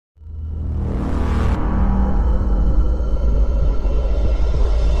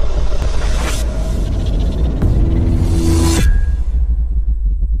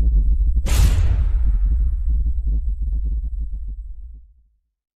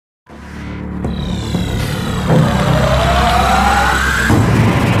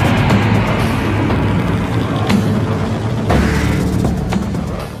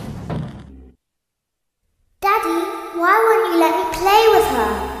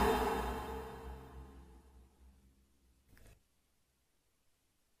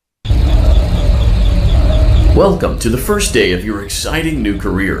Welcome to the first day of your exciting new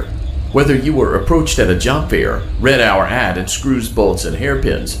career. Whether you were approached at a job fair, read our ad and screws, bolts, and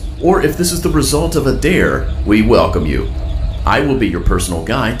hairpins, or if this is the result of a dare, we welcome you. I will be your personal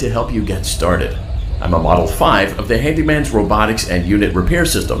guide to help you get started. I'm a Model 5 of the Handyman's Robotics and Unit Repair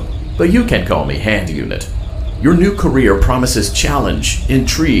System, but you can call me Hand Unit. Your new career promises challenge,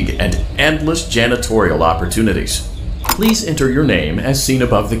 intrigue, and endless janitorial opportunities. Please enter your name as seen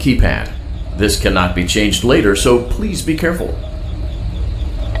above the keypad. This cannot be changed later, so please be careful.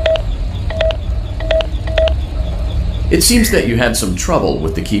 It seems that you had some trouble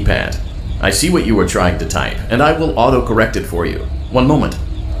with the keypad. I see what you were trying to type, and I will auto-correct it for you. One moment.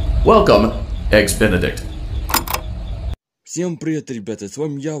 Welcome, Eggs Benedict. Всем привет, ребята, с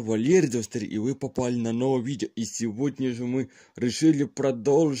вами я, Валерий Достер, и вы попали на новое видео. И сегодня же мы решили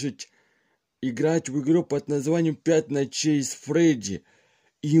продолжить играть в игру под названием 5 ночей с Фредди.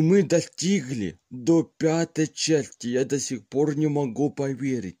 И мы достигли до 5-й части. Я до сих пор не могу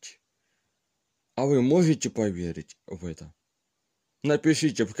поверить. А вы можете поверить в это?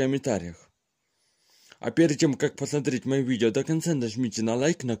 Напишите в комментариях. А перед тем, как посмотреть мои видео до конца, нажмите на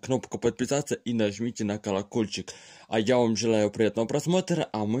лайк, на кнопку подписаться и нажмите на колокольчик. А я вам желаю приятного просмотра,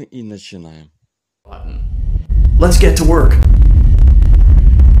 а мы и начинаем. Let's get to work.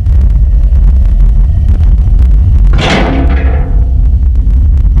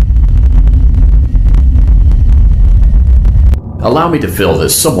 Allow me to fill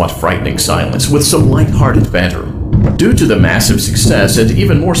this somewhat frightening silence with some light-hearted banter. Due to the massive success, and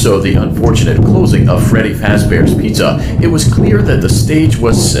even more so the unfortunate closing of Freddy Fazbear's Pizza, it was clear that the stage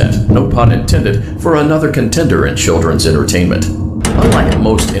was set, no pun intended, for another contender in children's entertainment. Unlike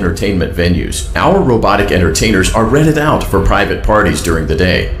most entertainment venues, our robotic entertainers are rented out for private parties during the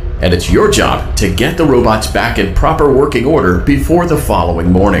day, and it's your job to get the robots back in proper working order before the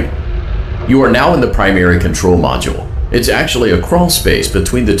following morning. You are now in the primary control module. It's actually a crawl space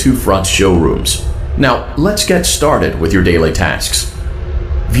between the two front showrooms. Now, let's get started with your daily tasks.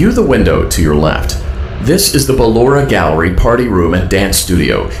 View the window to your left. This is the Ballora Gallery Party Room and Dance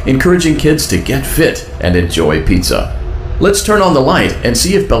Studio, encouraging kids to get fit and enjoy pizza. Let's turn on the light and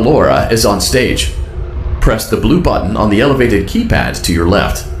see if Ballora is on stage. Press the blue button on the elevated keypad to your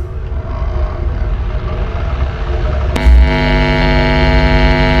left.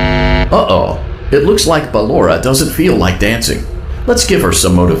 Uh-oh. It looks like Ballora doesn't feel like dancing. Let's give her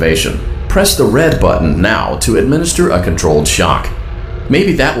some motivation. Press the red button now to administer a controlled shock.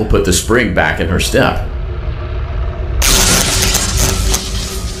 Maybe that will put the spring back in her step.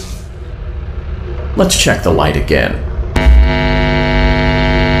 Let's check the light again.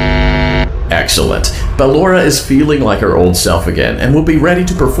 Excellent. Ballora is feeling like her old self again and will be ready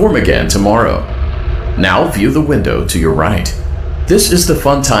to perform again tomorrow. Now view the window to your right. This is the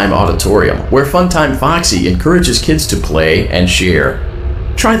Funtime Auditorium, where Funtime Foxy encourages kids to play and share.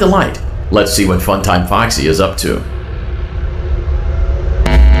 Try the light. Let's see what Funtime Foxy is up to.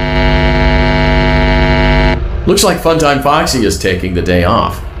 Looks like Funtime Foxy is taking the day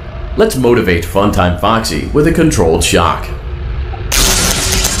off. Let's motivate Funtime Foxy with a controlled shock.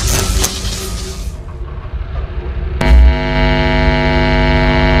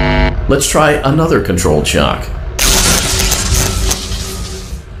 Let's try another controlled shock.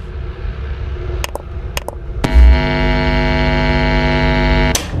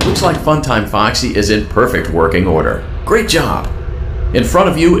 Looks like Funtime Foxy is in perfect working order. Great job! In front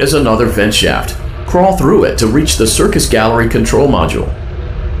of you is another vent shaft. Crawl through it to reach the Circus Gallery control module.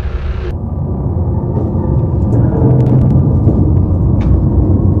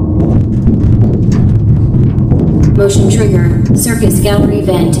 Motion trigger, Circus Gallery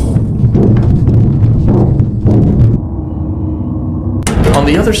vent. On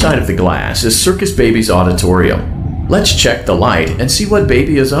the other side of the glass is Circus Baby's auditorium. Let's check the light and see what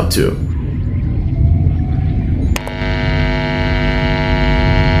Baby is up to.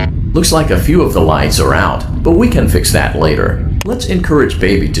 Looks like a few of the lights are out, but we can fix that later. Let's encourage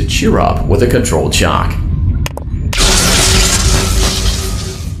Baby to cheer up with a controlled shock.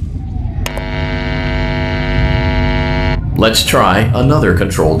 Let's try another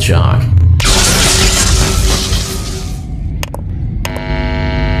controlled shock.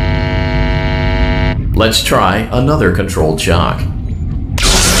 Let's try another controlled shock.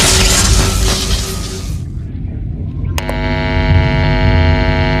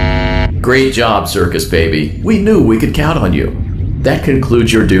 Great job, Circus Baby. We knew we could count on you. That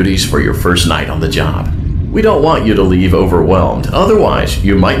concludes your duties for your first night on the job. We don't want you to leave overwhelmed, otherwise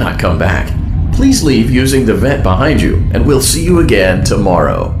you might not come back. Please leave using the vent behind you, and we'll see you again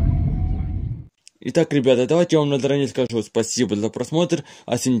tomorrow. Итак, ребята, давайте я вам заранее скажу спасибо за просмотр,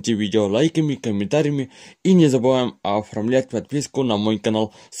 оцените видео лайками, комментариями и не забываем оформлять подписку на мой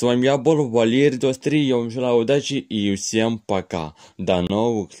канал. С вами я был Валерий 23, я вам желаю удачи и всем пока. До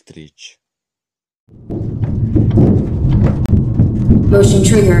новых встреч. Motion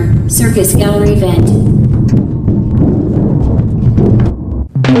trigger. Circus gallery vent.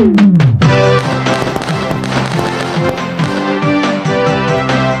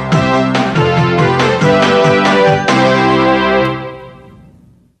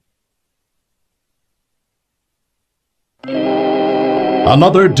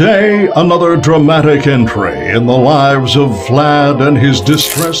 Another day, another dramatic entry in the lives of Vlad and his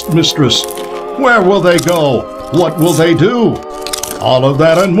distressed mistress. Where will they go? What will they do? All of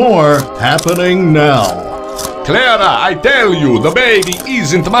that and more happening now. Clara, I tell you, the baby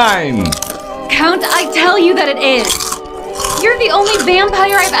isn't mine. Count, I tell you that it is. You're the only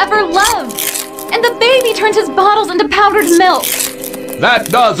vampire I've ever loved. And the baby turns his bottles into powdered milk. That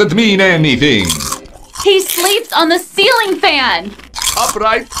doesn't mean anything. He sleeps on the ceiling fan.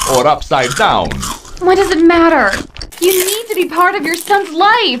 Upright or upside down? What does it matter? You need to be part of your son's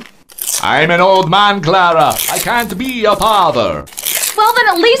life. I'm an old man, Clara. I can't be a father. Well, then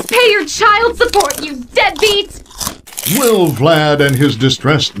at least pay your child support, you deadbeat. Will Vlad and his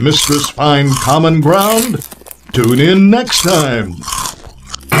distressed mistress find common ground? Tune in next time.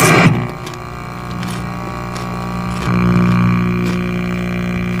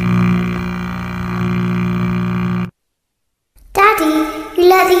 Daddy, you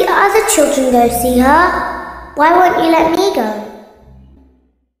let the other children go see her. Why won't you let me go?